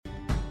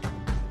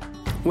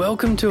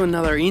Welcome to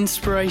another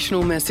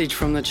inspirational message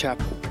from the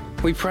chapel.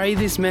 We pray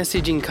this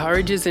message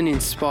encourages and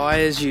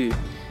inspires you.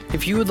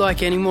 If you would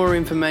like any more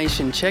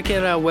information, check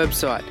out our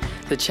website,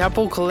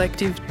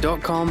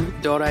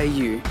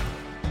 thechapelcollective.com.au.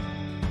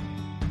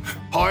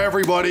 Hi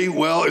everybody,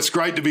 well it's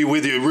great to be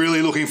with you.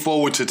 Really looking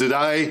forward to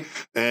today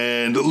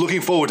and looking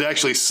forward to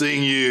actually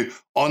seeing you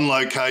on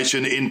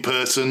location in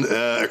person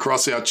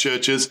across our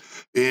churches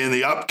in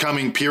the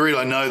upcoming period.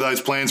 I know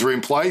those plans are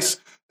in place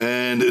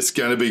and it's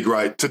going to be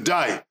great.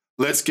 Today,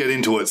 let's get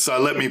into it. So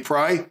let me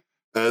pray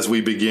as we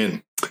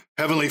begin.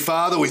 Heavenly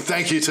Father, we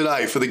thank you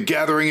today for the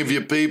gathering of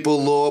your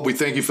people, Lord. We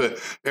thank you for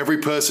every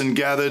person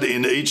gathered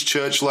in each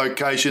church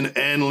location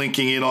and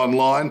linking in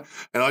online.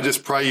 And I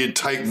just pray you'd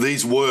take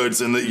these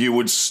words and that you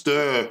would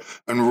stir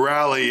and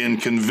rally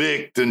and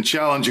convict and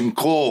challenge and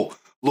call,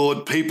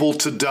 Lord, people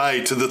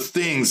today to the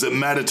things that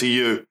matter to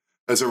you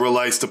as it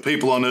relates to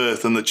people on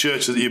earth and the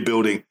church that you're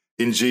building.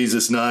 In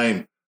Jesus'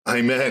 name,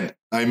 amen.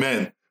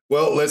 Amen.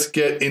 Well, let's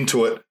get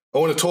into it. I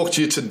want to talk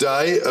to you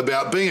today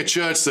about being a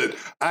church that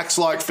acts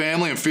like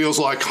family and feels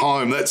like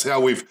home. That's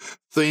how we've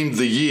themed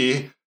the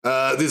year.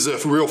 This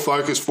is a real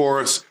focus for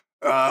us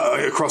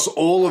across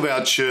all of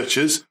our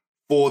churches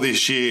for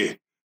this year.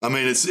 I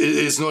mean,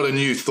 it's not a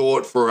new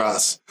thought for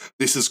us.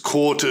 This is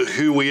core to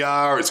who we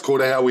are. It's core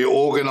to how we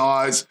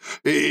organize.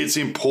 It's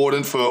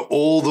important for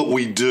all that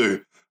we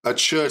do. A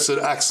church that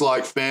acts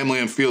like family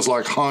and feels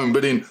like home.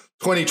 But in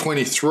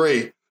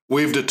 2023,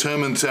 we've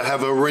determined to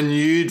have a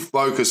renewed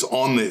focus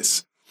on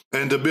this.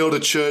 And to build a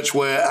church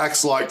where it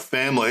acts like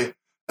family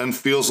and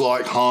feels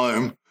like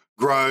home,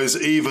 grows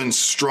even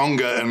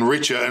stronger and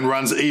richer and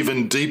runs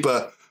even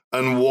deeper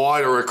and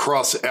wider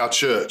across our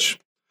church.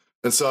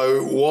 And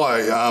so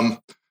why?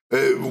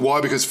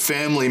 Why? Because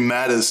family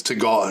matters to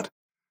God.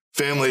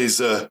 Family is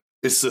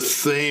it's the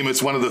theme.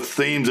 It's one of the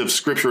themes of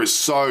Scripture. It's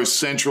so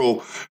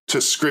central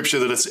to Scripture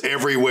that it's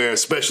everywhere,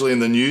 especially in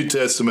the New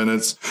Testament.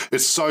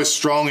 It's so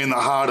strong in the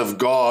heart of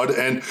God.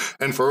 And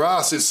for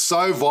us, it's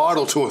so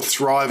vital to a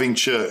thriving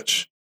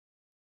church.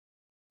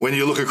 When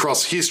you look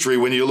across history,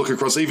 when you look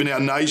across even our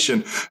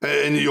nation,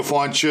 and you'll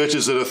find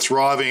churches that are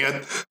thriving,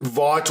 and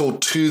vital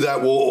to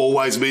that will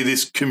always be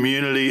this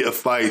community of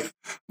faith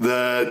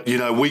that,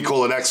 we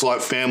call it acts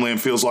like family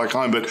and feels like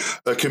home, but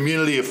a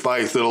community of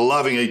faith that are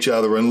loving each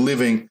other and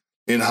living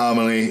in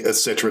harmony,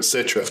 etc.,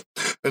 etc.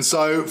 And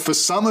so for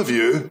some of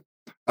you,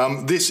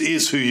 this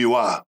is who you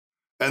are.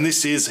 And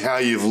this is how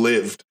you've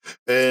lived.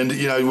 And,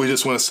 we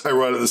just want to say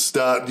right at the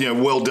start,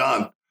 well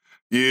done.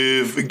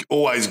 You've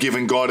always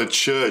given God a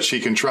church he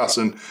can trust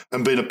and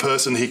been a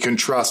person he can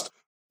trust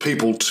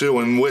people to.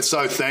 And we're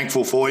so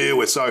thankful for you.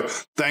 We're so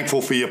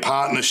thankful for your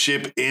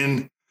partnership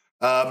in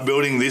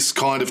building this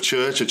kind of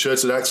church, a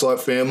church that acts like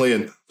family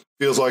and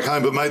feels like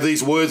home. But may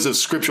these words of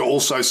Scripture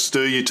also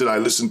stir you today.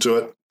 Listen to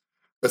it.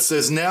 It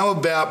says, now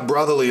about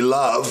brotherly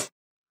love,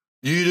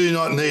 you do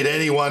not need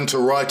anyone to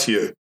write to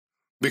you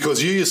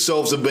because you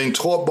yourselves have been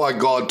taught by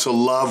God to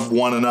love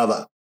one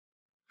another.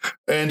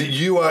 And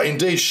you are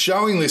indeed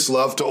showing this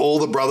love to all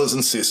the brothers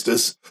and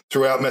sisters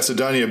throughout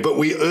Macedonia. But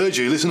we urge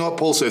you, listen to what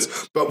Paul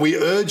says, but we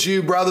urge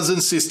you, brothers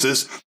and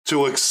sisters,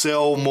 to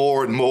excel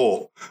more and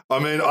more. I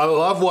mean, I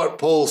love what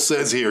Paul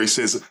says here. He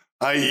says,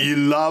 hey, you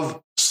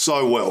love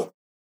so well.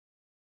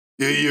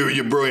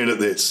 You're brilliant at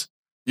this.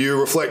 You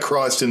reflect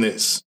Christ in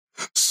this.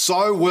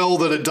 So well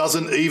that it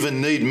doesn't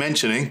even need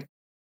mentioning.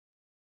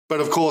 But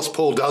of course,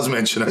 Paul does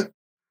mention it.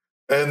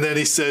 And then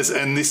he says,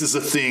 and this is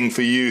the thing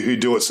for you who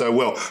do it so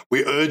well.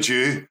 We urge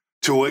you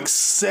to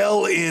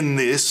excel in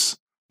this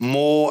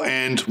more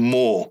and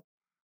more.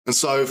 And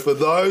so for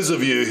those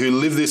of you who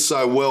live this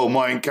so well,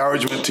 my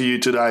encouragement to you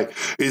today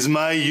is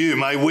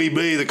may we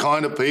be the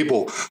kind of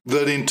people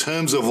that in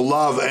terms of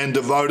love and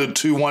devoted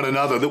to one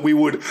another, that we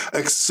would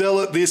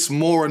excel at this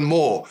more and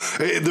more.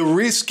 The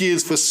risk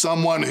is for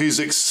someone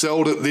who's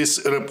excelled at this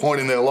at a point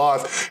in their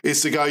life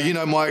is to go,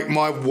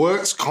 my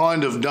work's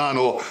kind of done,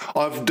 or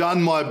I've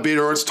done my bit,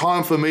 or it's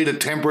time for me to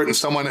temper it and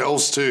someone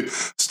else to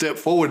step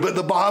forward. But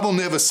the Bible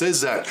never says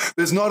that.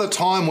 There's not a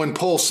time when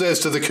Paul says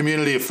to the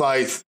community of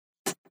faith,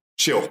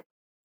 chill.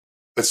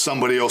 It's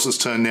somebody else's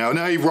turn now.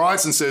 No, he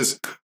writes and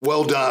says,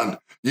 well done.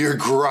 You're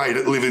great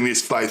at living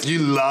this faith. You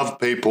love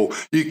people.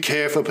 You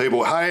care for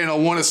people. Hey, and I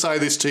want to say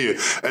this to you.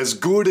 As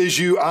good as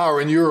you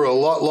are, and you're a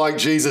lot like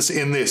Jesus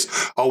in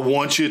this, I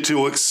want you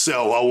to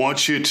excel. I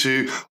want you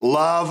to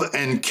love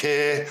and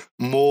care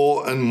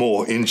more and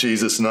more in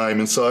Jesus' name.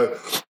 And so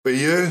for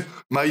you,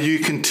 may you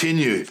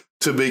continue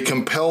to be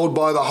compelled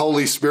by the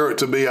Holy Spirit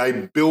to be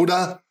a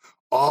builder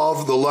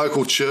of the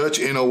local church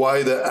in a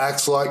way that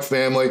acts like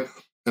family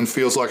and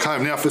feels like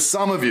home. Now, for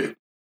some of you,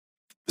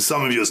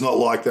 it's not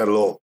like that at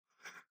all.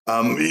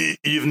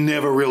 You've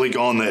never really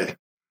gone there.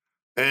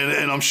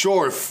 And I'm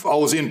sure if I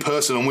was in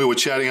person and we were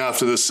chatting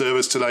after the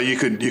service today, you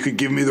could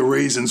give me the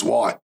reasons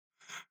why.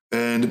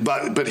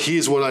 But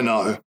here's what I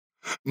know.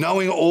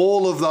 Knowing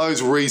all of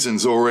those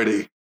reasons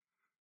already,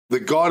 the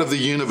God of the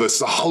universe,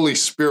 the Holy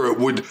Spirit,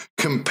 would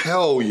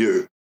compel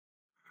you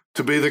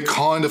to be the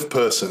kind of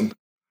person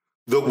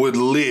that would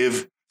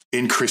live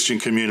in Christian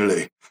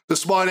community,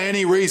 despite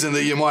any reason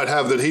that you might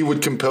have, that he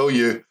would compel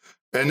you.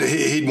 And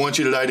he'd want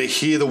you today to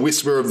hear the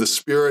whisper of the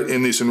Spirit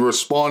in this and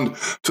respond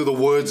to the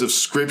words of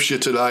Scripture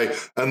today,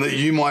 and that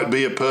you might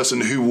be a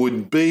person who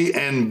would be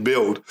and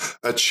build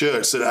a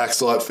church that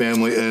acts like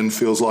family and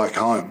feels like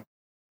home.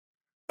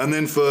 And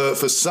then for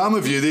some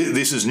of you,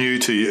 this is new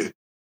to you.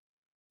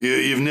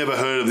 You've never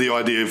heard of the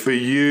idea. For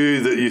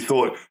you, that you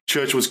thought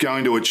church was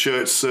going to a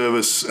church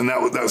service and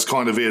that was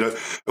kind of it.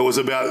 It was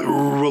about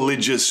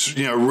religious,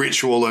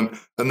 ritual and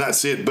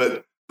that's it.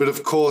 But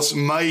of course,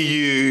 may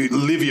you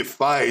live your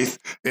faith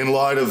in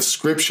light of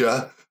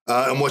Scripture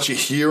and what you're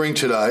hearing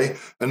today.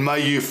 And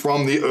may you,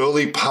 from the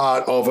early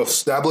part of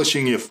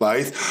establishing your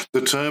faith,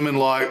 determine,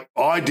 like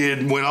I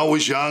did when I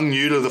was young,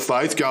 new to the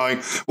faith,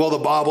 going, well, the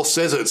Bible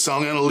says it, so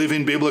I'm going to live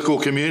in biblical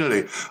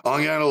community.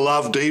 I'm going to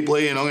love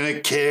deeply, and I'm going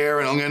to care,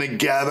 and I'm going to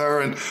gather,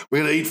 and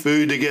we're going to eat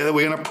food together,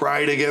 we're going to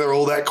pray together,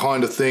 all that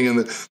kind of thing. And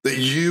that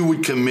you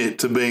would commit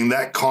to being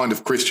that kind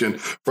of Christian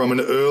from an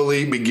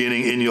early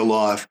beginning in your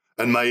life.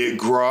 And may it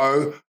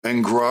grow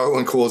and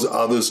cause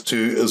others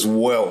to as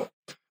well.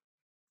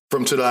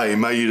 From today,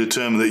 may you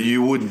determine that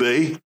you would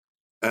be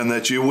and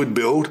that you would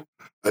build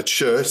a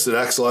church that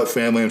acts like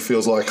family and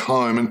feels like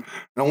home. And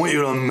I want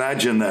you to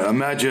imagine that.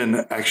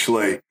 Imagine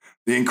actually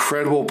the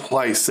incredible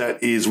place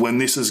that is when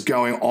this is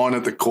going on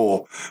at the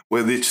core,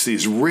 where this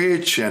is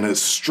rich and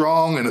it's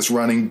strong and it's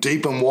running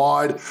deep and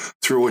wide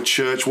through a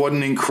church. What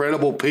an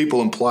incredible people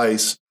and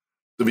place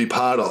to be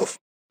part of.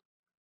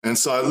 And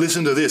so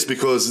listen to this,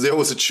 because there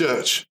was a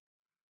church,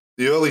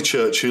 the early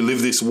church, who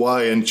lived this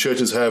way, and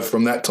churches have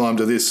from that time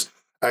to this.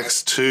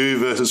 Acts 2,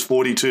 verses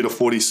 42 to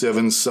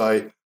 47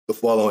 say the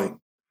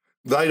following.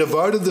 They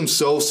devoted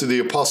themselves to the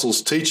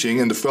apostles' teaching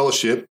and to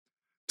fellowship,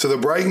 to the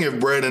breaking of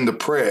bread and to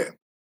prayer.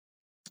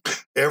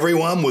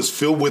 Everyone was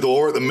filled with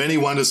awe at the many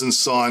wonders and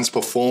signs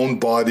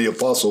performed by the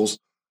apostles.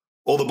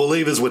 All the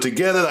believers were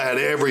together. They had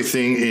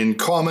everything in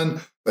common.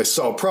 They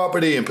sold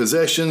property and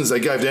possessions. They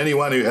gave to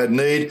anyone who had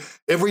need.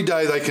 Every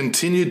day they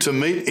continued to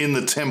meet in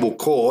the temple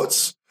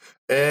courts,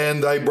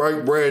 and they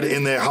broke bread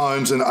in their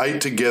homes and ate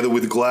together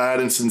with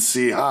glad and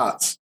sincere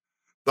hearts.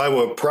 They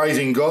were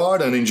praising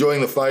God and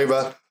enjoying the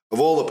favor of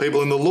all the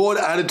people, and the Lord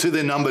added to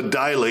their number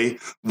daily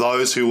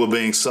those who were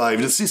being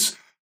saved. It's this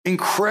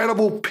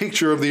incredible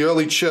picture of the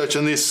early church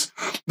and this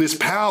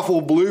powerful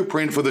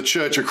blueprint for the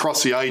church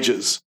across the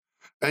ages.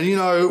 And,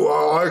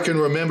 I can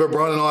remember,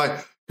 Brian and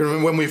I,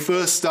 when we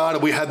first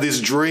started, we had this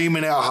dream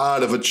in our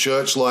heart of a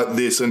church like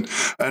this.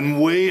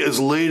 And we as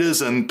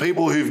leaders and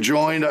people who've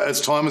joined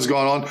as time has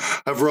gone on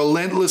have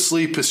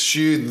relentlessly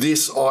pursued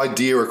this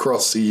idea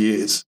across the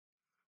years.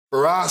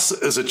 For us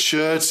as a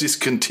church, this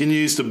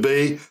continues to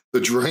be the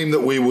dream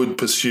that we would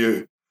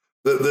pursue.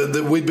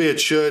 That we'd be a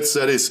church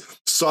that is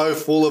so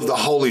full of the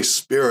Holy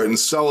Spirit and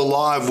so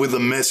alive with the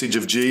message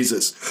of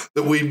Jesus,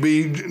 that we'd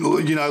be,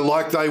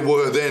 like they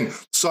were then,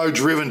 so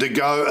driven to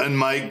go and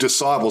make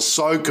disciples,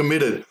 so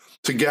committed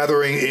to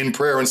gathering in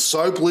prayer, and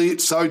so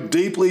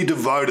deeply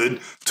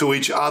devoted to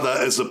each other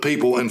as the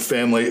people and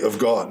family of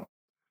God.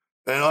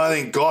 And I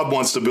think God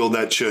wants to build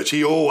that church.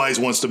 He always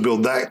wants to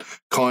build that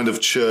kind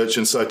of church.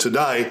 And so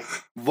today,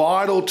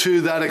 vital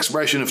to that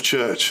expression of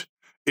church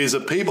is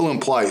a people in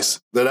place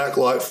that act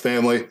like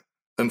family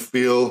and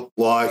feel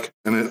like,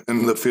 and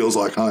that feels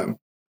like home.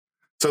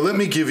 So let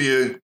me give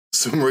you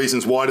some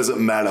reasons. Why does it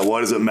matter? Why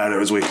does it matter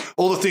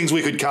all the things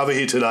we could cover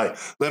here today?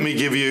 Let me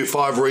give you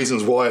 5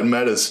 reasons why it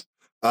matters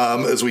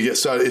as we get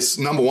started. It's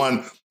number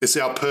 1, it's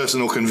our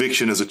personal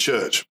conviction as a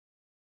church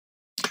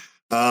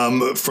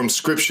from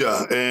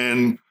Scripture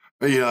and,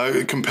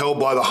 compelled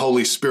by the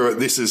Holy Spirit.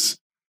 This is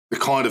the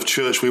kind of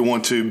church we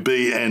want to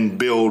be and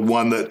build,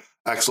 one that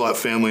acts like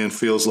family and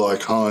feels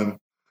like home.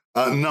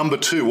 Number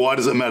 2, why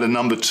does it matter?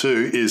 Number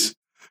 2 is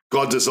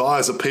God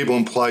desires a people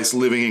in place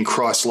living in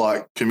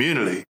Christ-like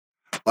community.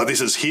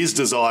 This is his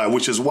desire,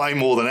 which is way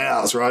more than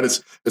ours, right?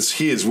 It's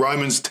his.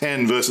 Romans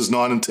 10, verses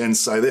 9 and 10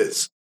 say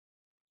this.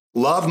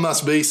 Love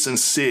must be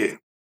sincere.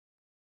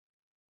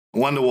 I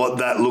wonder what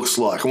that looks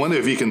like. I wonder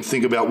if you can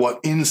think about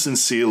what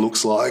insincere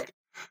looks like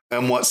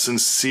and what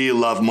sincere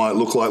love might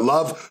look like.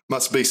 Love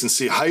must be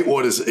sincere. Hate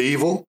what is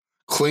evil.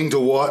 Cling to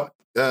what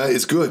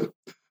is good.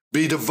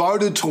 Be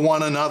devoted to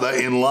one another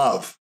in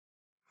love.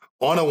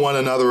 Honor one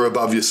another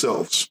above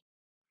yourselves.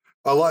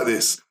 I like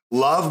this.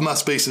 Love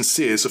must be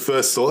sincere is the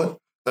first thought.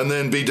 And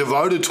then be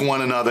devoted to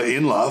one another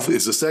in love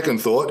is the second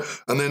thought.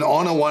 And then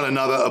honor one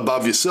another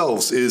above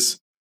yourselves is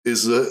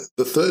the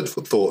third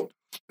thought.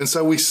 And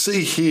so we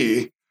see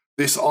here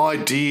this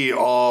idea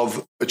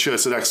of a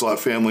church that acts like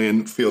family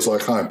and feels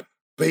like home.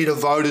 Be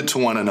devoted to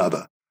one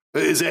another.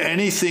 Is there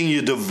anything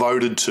you're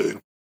devoted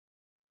to?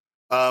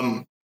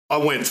 I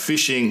went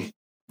fishing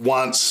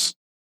once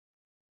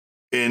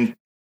in,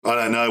 I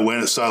don't know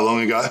when, it's so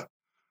long ago.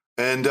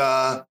 And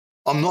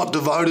I'm not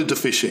devoted to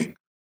fishing.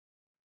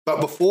 But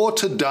before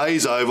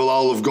today's oval,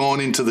 I'll have gone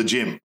into the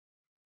gym.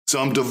 So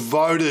I'm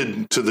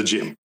devoted to the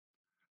gym.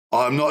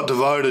 I'm not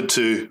devoted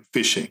to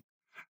fishing.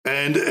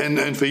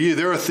 And for you,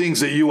 there are things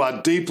that you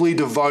are deeply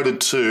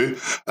devoted to,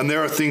 and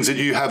there are things that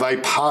you have a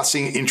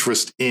passing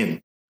interest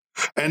in.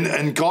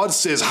 And God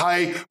says,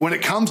 hey, when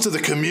it comes to the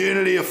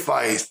community of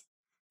faith,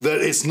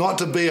 that it's not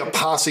to be a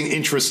passing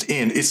interest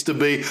in, it's to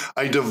be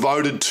a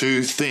devoted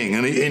to thing.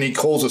 And he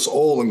calls us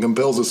all and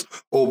compels us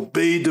all,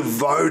 be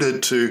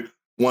devoted to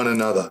one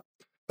another.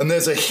 And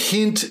there's a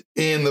hint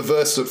in the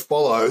verse that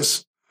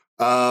follows,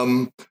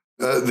 that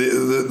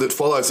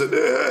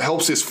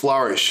helps us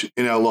flourish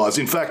in our lives.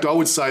 In fact, I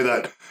would say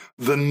that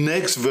the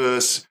next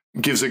verse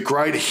gives a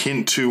great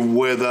hint to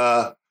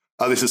whether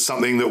this is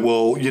something that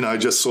will,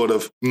 just sort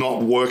of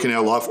not work in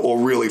our life or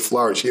really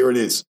flourish. Here it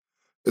is.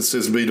 It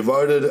says, be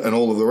devoted, and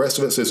all of the rest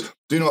of it says,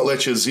 do not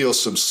let your zeal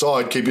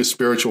subside. Keep your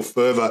spiritual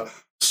fervor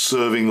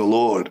serving the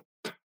Lord.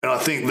 And I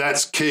think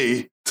that's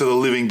key to the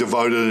living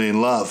devoted and in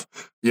love.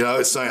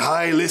 It's saying,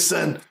 hey,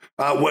 listen,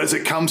 as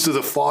it comes to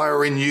the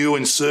fire in you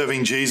and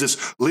serving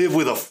Jesus, live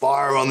with a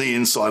fire on the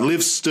inside,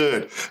 live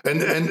stirred.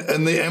 And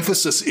the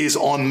emphasis is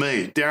on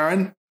me.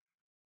 Darren,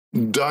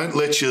 don't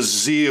let your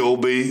zeal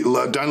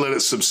don't let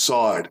it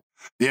subside.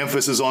 The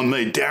emphasis on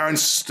me. Darren,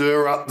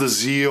 stir up the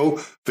zeal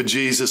for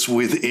Jesus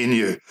within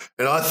you.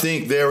 And I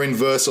think there in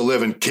verse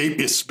 11, keep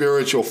your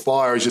spiritual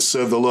fire as you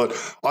serve the Lord.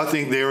 I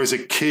think there is a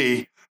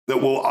key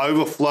that will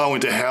overflow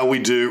into how we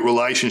do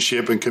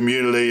relationship and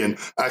community and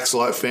acts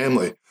like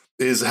family,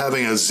 is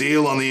having a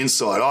zeal on the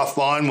inside. I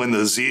find when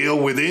the zeal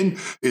within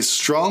is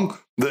strong,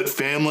 that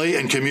family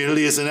and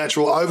community is a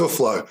natural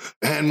overflow.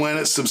 And when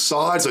it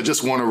subsides, I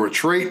just want to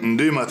retreat and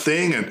do my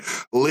thing and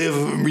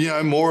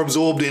live, more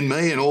absorbed in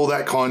me and all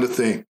that kind of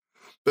thing.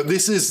 But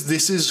this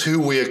is who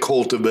we are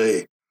called to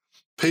be.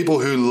 People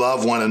who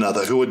love one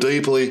another, who are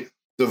deeply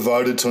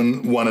devoted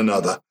to one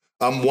another.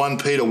 1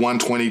 Peter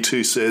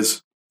 1:22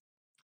 says,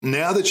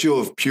 now that you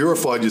have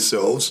purified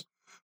yourselves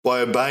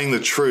by obeying the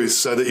truth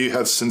so that you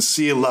have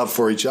sincere love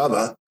for each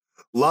other,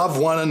 love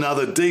one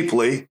another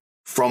deeply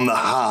from the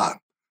heart.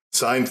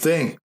 Same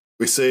thing.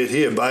 We see it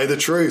here. Obey the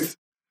truth.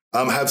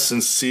 Have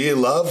sincere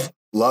love.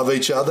 Love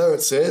each other,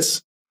 it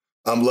says.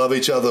 Love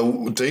each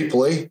other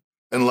deeply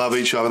and love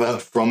each other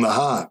from the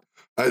heart.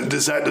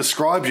 Does that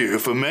describe you?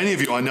 For many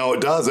of you, I know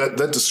it does.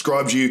 That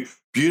describes you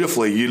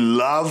beautifully. You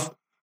love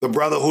the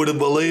brotherhood of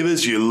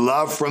believers. You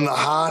love from the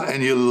heart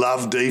and you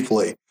love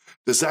deeply.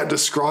 Does that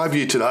describe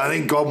you today? I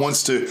think God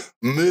wants to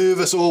move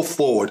us all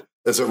forward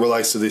as it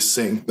relates to this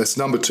thing. That's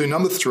number 2.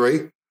 Number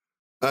 3,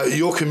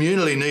 your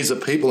community needs a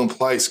people and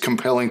place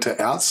compelling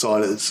to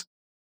outsiders.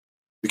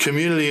 The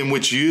community in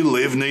which you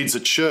live needs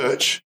a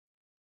church,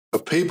 a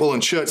people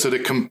and church that are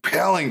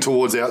compelling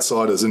towards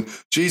outsiders. And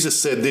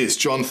Jesus said this,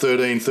 John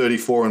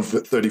 13:34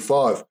 and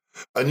 35.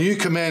 A new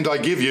command I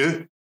give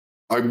you,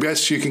 I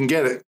guess you can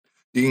get it.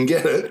 You can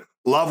get it.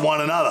 Love one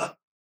another.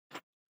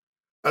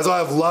 As I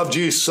have loved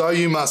you, so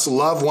you must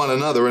love one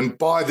another. And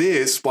by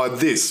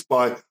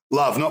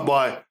love, not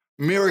by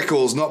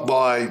miracles, not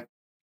by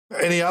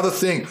any other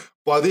thing.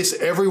 By this,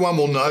 everyone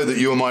will know that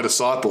you are my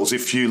disciples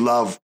if you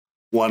love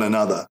one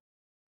another.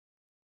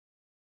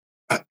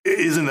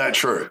 Isn't that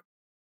true?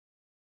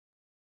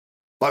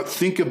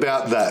 Think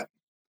about that.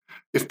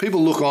 If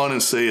people look on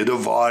and see a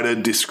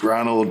divided,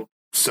 disgruntled,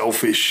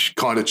 selfish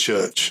kind of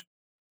church,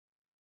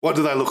 what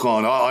do they look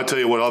on? I tell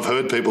you what, I've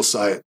heard people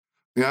say it.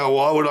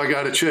 Why would I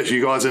go to church?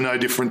 You guys are no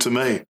different to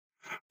me.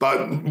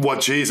 But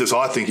what Jesus,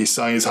 I think he's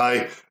saying is,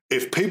 hey,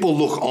 if people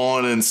look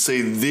on and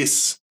see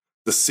this,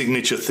 the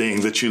signature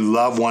thing, that you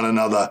love one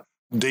another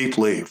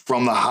deeply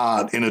from the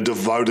heart in a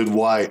devoted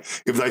way,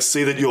 if they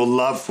see that your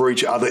love for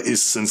each other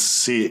is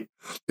sincere,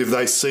 if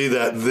they see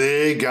that,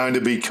 they're going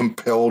to be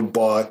compelled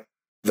by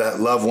that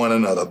love one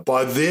another.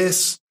 By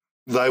this,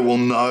 they will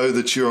know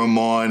that you are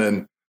mine,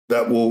 and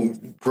that will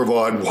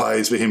provide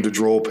ways for him to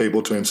draw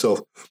people to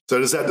himself. So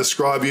does that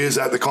describe you? Is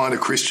that the kind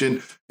of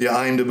Christian you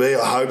aim to be?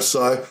 I hope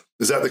so.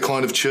 Is that the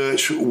kind of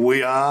church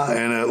we are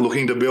and are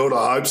looking to build?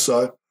 I hope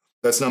so.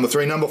 That's number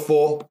 3. Number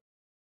 4,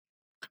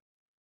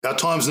 our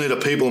times need a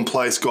people and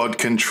place God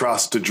can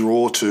trust to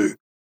draw to.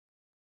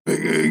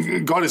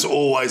 God is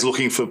always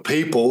looking for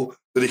people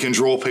that he can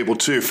draw people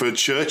to, for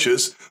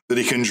churches that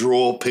he can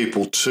draw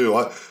people to.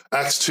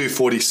 Acts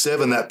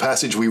 2:47, that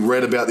passage we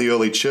read about the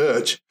early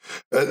church,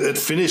 it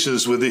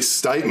finishes with this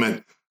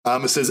statement.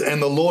 It says,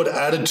 and the Lord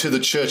added to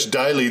the church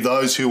daily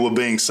those who were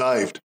being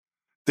saved.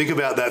 Think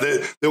about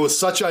that. There was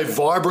such a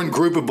vibrant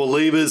group of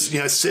believers,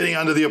 sitting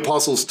under the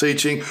apostles'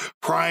 teaching,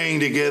 praying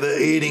together,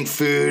 eating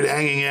food,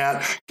 hanging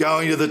out,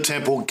 going to the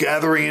temple,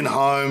 gathering in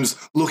homes,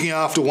 looking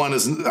after one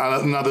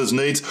another's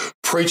needs,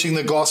 preaching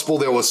the gospel.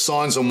 There were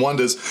signs and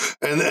wonders.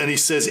 And he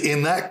says,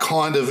 in that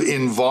kind of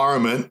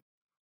environment,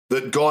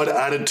 that God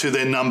added to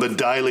their number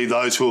daily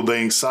those who were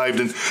being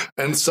saved.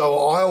 And so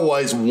I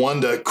always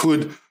wonder,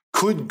 could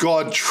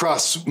God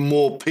trust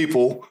more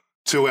people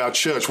to our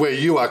church where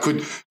you are?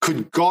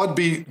 Could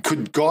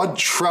God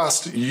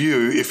trust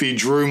you if he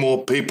drew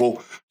more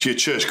people to your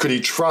church? Could he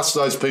trust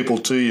those people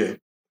to you?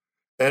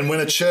 And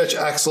when a church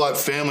acts like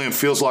family and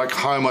feels like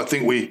home, I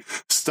think we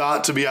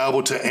start to be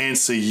able to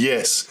answer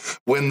yes.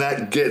 When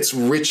that gets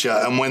richer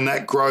and when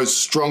that grows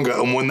stronger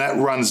and when that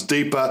runs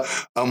deeper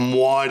and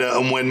wider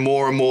and when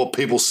more and more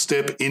people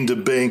step into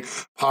being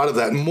part of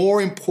that.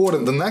 More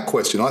important than that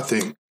question, I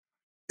think,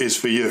 is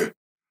for you.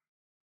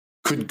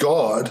 Could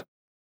God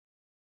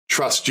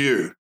trust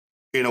you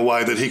in a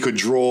way that he could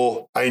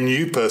draw a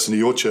new person to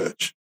your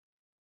church?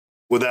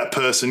 Would that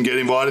person get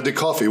invited to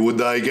coffee? Would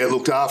they get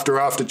looked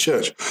after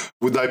church?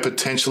 Would they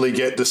potentially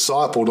get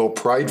discipled or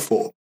prayed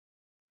for?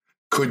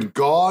 Could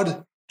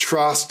God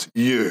trust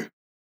you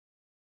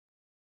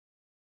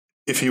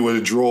if he were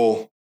to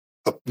draw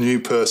a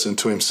new person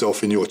to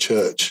himself in your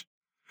church?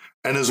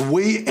 And as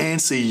we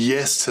answer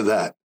yes to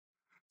that,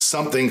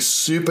 something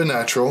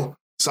supernatural,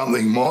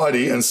 something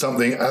mighty, and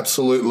something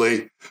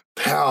absolutely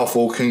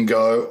powerful can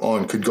go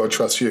on. Could God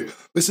trust you?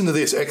 Listen to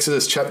this,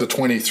 Exodus chapter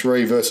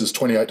 23, verses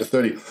 28 to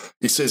 30.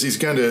 He says he's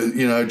going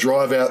to,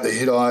 drive out the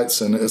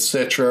Hittites and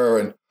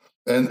etc.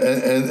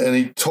 And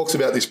he talks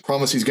about this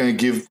promise he's going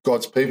to give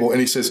God's people. And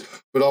he says,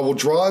 but I will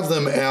drive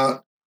them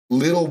out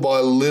little by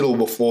little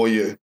before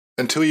you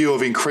until you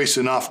have increased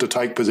enough to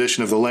take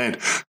possession of the land.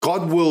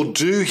 God will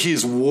do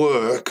his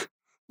work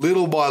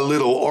little by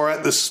little, or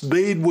at the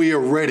speed we are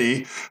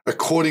ready,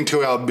 according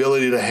to our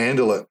ability to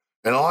handle it.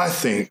 And I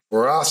think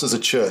for us as a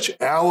church,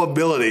 our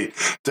ability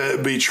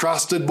to be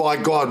trusted by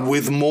God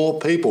with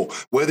more people,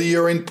 whether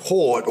you're in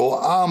Port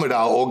or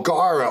Armidale or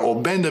Guyra or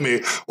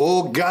Bendemeer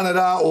or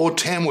Gunnedah or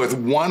Tamworth,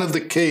 one of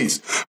the keys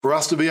for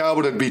us to be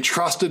able to be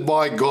trusted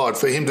by God,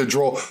 for him to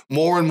draw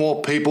more and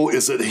more people,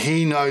 is that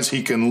he knows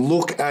he can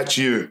look at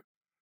you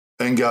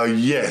and go,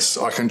 yes,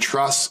 I can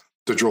trust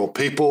to draw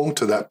people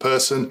to that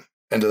person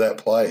and to that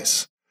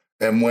place.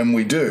 And when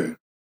we do,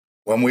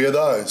 when we are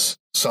those,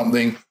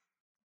 something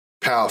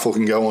powerful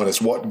can go on.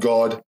 It's what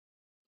God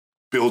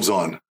builds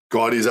on.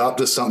 God is up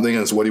to something,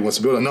 and it's what he wants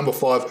to build on. Number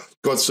 5,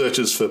 God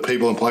searches for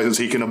people and places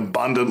he can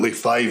abundantly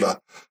favor.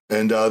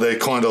 And they're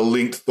kind of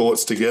linked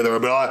thoughts together.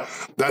 But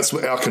that's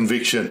our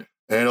conviction.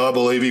 And I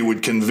believe he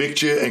would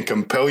convict you and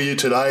compel you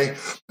today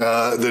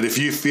that if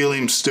you feel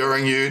him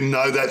stirring you,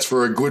 know that's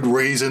for a good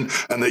reason,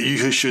 and that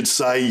you should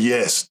say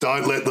yes.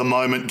 Don't let the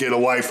moment get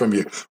away from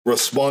you.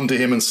 Respond to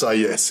him and say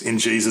yes in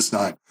Jesus'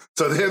 name.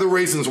 So they're the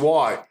reasons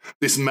why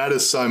this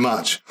matters so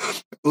much.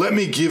 Let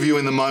me give you,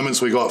 in the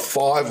moments we got,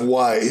 5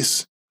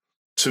 ways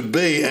to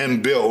be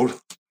and build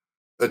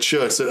a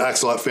church that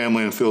acts like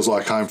family and feels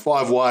like home.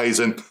 5 ways.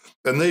 And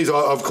these,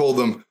 I've called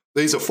them,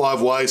 these are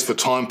 5 ways for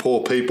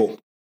time-poor people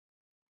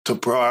to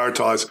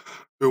prioritize,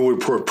 who would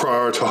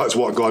prioritize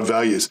what God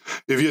values.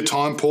 If you're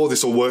time poor,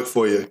 this will work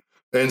for you.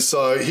 And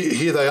so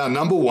here they are.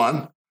 Number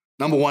one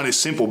is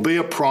simple. Be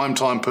a prime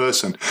time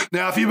person.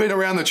 Now, if you've been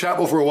around the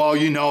chapel for a while,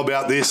 you know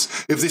about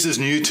this. If this is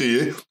new to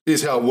you,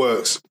 here's how it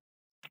works.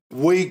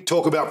 We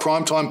talk about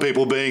primetime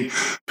people being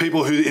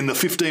people who, in the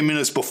 15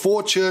 minutes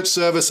before church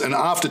service and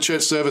after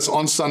church service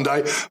on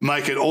Sunday,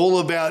 make it all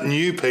about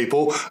new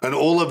people and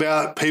all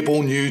about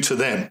people new to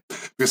them.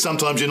 Because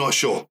sometimes you're not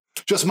sure.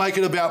 Just make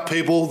it about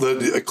people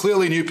that are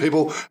clearly new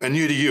people and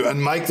new to you,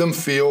 and make them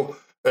feel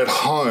at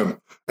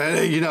home.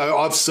 And,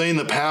 I've seen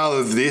the power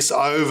of this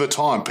over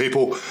time.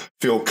 People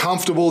feel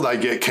comfortable, they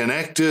get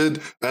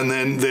connected, and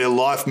then their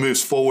life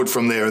moves forward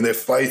from there, and their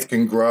faith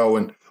can grow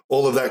and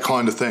all of that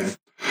kind of thing.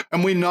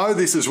 And we know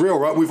this is real,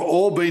 right? We've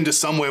all been to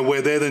somewhere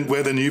where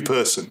we're the new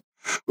person.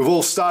 We've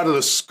all started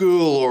a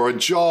school or a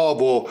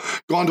job or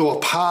gone to a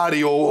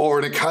party or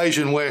an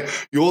occasion where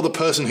you're the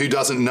person who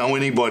doesn't know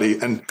anybody.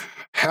 And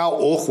how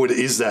awkward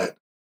is that?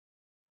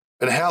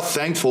 And how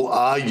thankful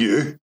are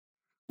you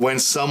when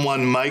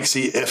someone makes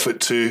the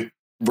effort to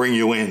bring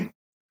you in?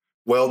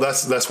 Well,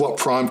 that's what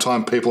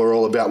primetime people are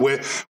all about.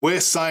 We're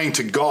saying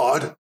to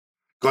God,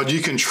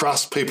 you can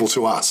trust people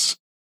to us.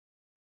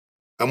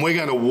 And we're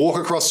going to walk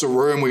across the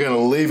room. We're going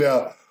to leave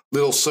our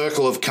little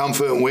circle of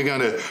comfort, and we're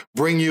going to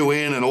bring you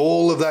in and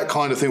all of that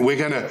kind of thing. We're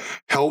going to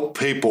help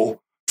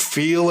people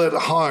feel at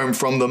home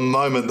from the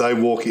moment they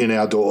walk in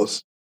our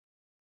doors.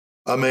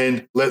 I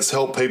mean, let's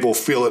help people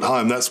feel at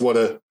home. That's what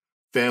a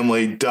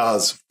family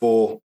does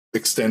for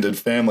extended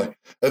family.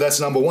 And that's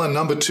number 1.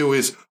 Number 2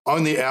 is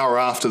own the hour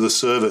after the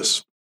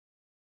service.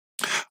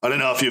 I don't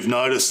know if you've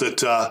noticed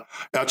that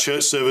our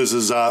church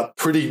services are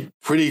pretty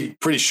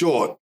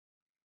short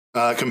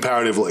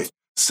comparatively.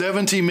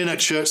 70-minute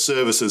church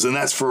services, and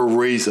that's for a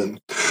reason.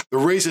 The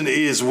reason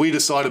is we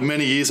decided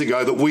many years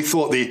ago that we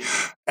thought the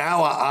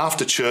hour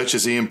after church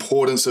is as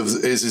important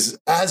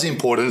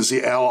as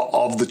the hour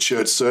of the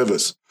church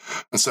service.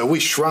 And so we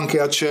shrunk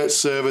our church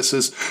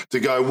services to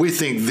go, we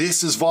think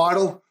this is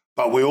vital,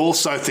 but we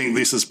also think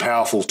this is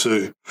powerful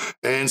too.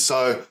 And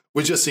so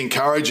we just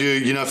encourage you,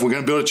 if we're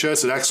going to build a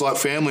church that acts like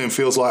family and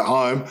feels like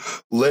home,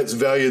 let's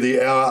value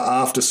the hour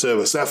after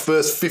service. That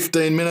first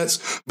 15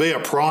 minutes, be a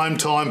prime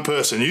time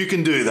person. You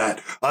can do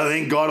that. I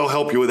think God will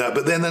help you with that.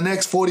 But then the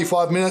next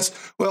 45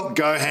 minutes,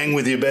 go hang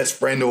with your best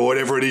friend or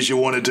whatever it is you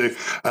want to do,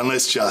 and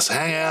let's just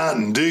hang out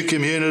and do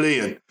community.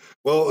 And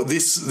well,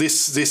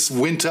 this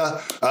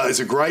winter is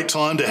a great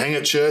time to hang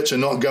at church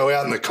and not go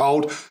out in the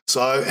cold,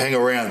 so hang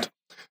around.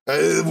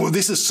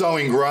 This is so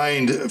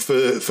ingrained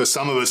for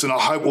some of us, and I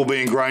hope will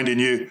be ingrained in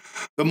you.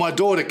 But my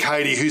daughter,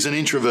 Katie, who's an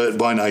introvert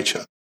by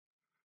nature,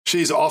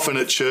 she's often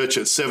at church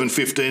at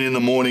 7:15 in the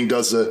morning,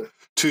 does the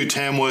 2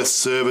 Tamworth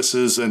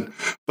services.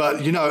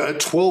 But you know, at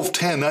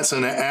 12:10, that's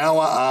an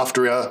hour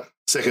after our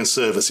second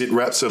service. It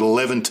wraps at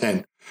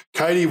 11:10.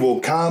 Katie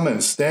will come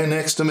and stand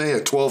next to me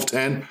at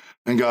 12:10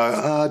 and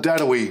go,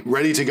 Dad, are we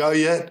ready to go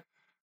yet?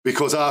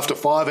 Because after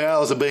 5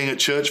 hours of being at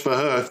church for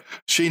her,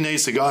 she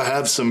needs to go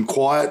have some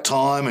quiet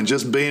time and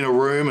just be in a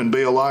room and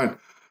be alone.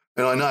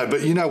 And I know,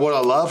 but you know what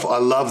I love? I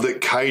love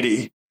that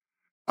Katie,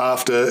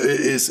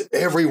 is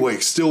every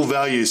week still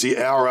values the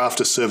hour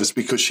after service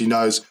because she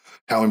knows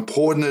how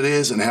important it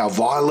is and how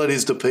vital it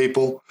is to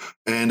people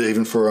and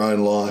even for her own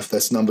life.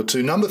 That's number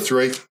 2. Number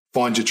 3,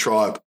 find your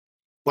tribe.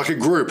 Like a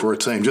group or a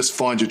team, just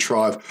find your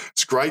tribe.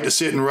 It's great to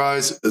sit in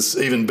rows. It's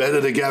even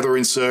better to gather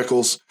in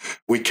circles.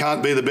 We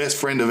can't be the best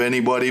friend of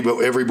everybody,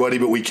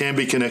 but we can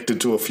be connected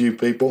to a few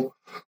people.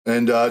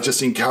 And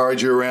just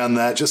encourage you around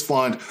that. Just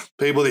find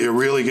people that you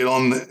really get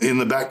on in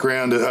the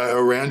background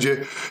around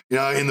you. You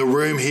know, in the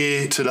room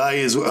here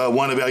today is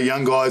one of our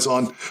young guys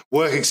on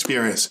work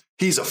experience.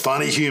 He's a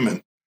funny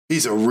human.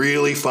 He's a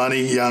really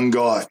funny young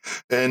guy,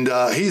 and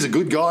he's a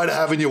good guy to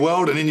have in your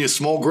world and in your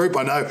small group.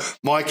 I know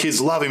my kids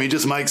love him. He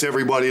just makes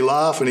everybody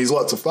laugh, and he's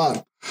lots of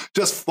fun.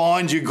 Just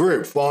find your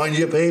group, find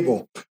your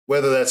people,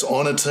 whether that's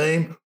on a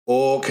team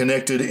or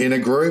connected in a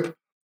group.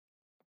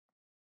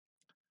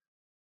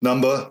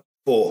 Number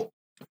 4,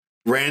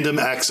 random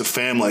acts of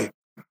family.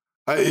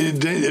 Have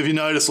you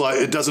noticed, like,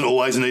 it doesn't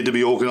always need to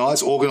be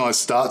organised.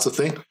 Organised starts a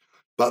thing,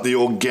 but the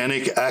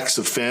organic acts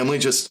of family,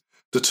 just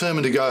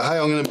determined to go, hey,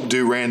 I'm going to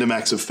do random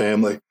acts of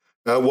family.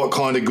 What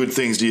kind of good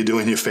things do you do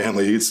in your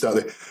family? You'd start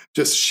there.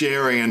 Just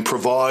sharing and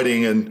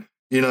providing and,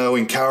 you know,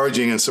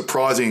 encouraging and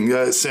surprising,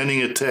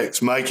 sending a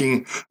text,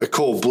 making a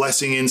call,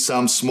 blessing in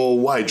some small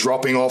way,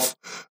 dropping off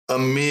a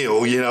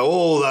meal, you know,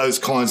 all those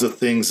kinds of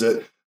things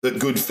that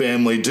good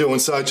family do.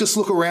 And so just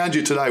look around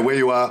you today where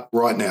you are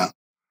right now.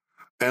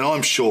 And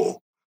I'm sure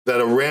that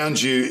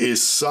around you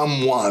is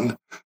someone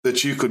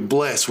that you could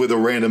bless with a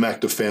random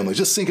act of family.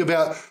 Just think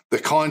about the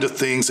kind of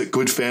things that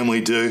good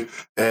family do,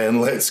 and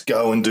let's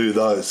go and do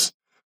those.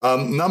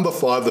 Number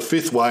 5, the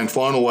 5th way and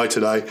final way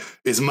today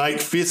is make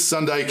 5th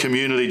Sunday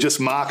community.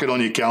 Just mark it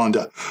on your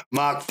calendar.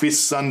 Mark 5th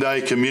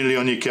Sunday community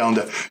on your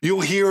calendar.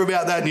 You'll hear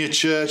about that in your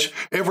church.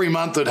 Every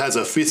month it has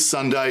a 5th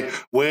Sunday.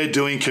 We're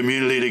doing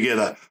community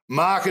together.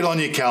 Mark it on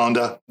your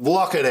calendar.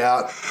 Block it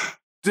out.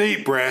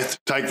 Deep breath,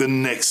 take the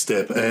next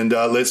step, and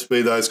let's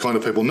be those kind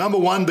of people. Number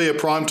 1, be a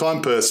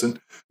primetime person.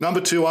 Number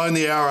 2, own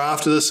the hour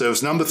after the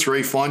service. Number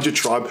 3, find your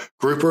tribe,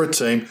 group or a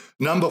team.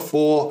 Number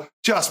 4,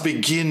 just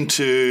begin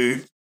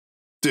to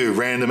do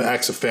random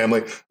acts of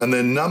family. And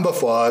then number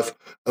 5,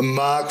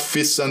 mark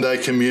 5th Sunday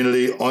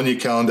community on your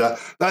calendar.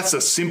 That's a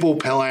simple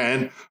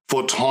plan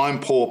for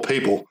time-poor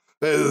people.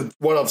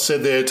 What I've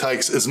said there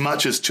takes as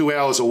much as 2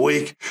 hours a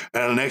week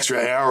and an extra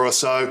hour or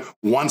so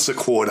once a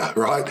quarter,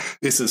 right?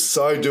 This is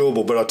so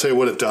doable, but I'll tell you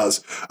what it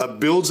does. It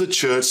builds a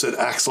church that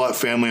acts like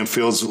family and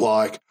feels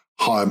like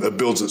home. It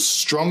builds it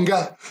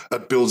stronger.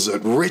 It builds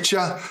it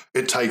richer.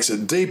 It takes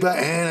it deeper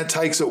and it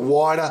takes it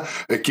wider.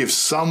 It gives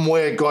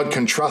somewhere God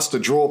can trust to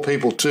draw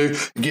people to.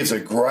 It gives a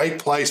great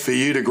place for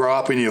you to grow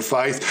up in your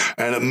faith.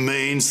 And it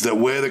means that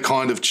we're the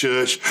kind of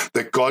church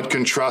that God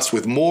can trust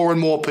with more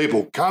and more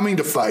people coming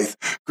to faith,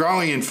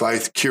 growing in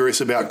faith,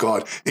 curious about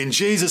God. In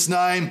Jesus'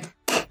 name,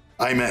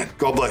 amen.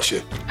 God bless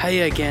you.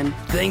 Hey again,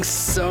 thanks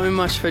so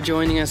much for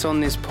joining us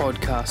on this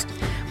podcast.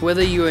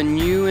 Whether you are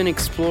new and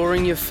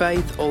exploring your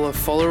faith or a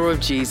follower of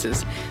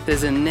Jesus,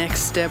 there's a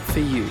next step for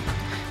you.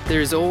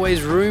 There is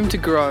always room to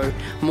grow,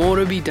 more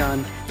to be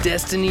done,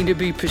 destiny to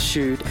be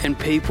pursued, and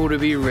people to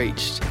be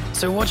reached.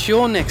 So what's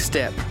your next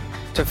step?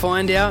 To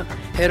find out,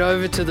 head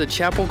over to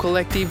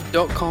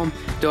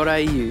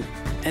thechapelcollective.com.au.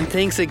 And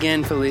thanks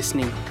again for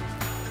listening.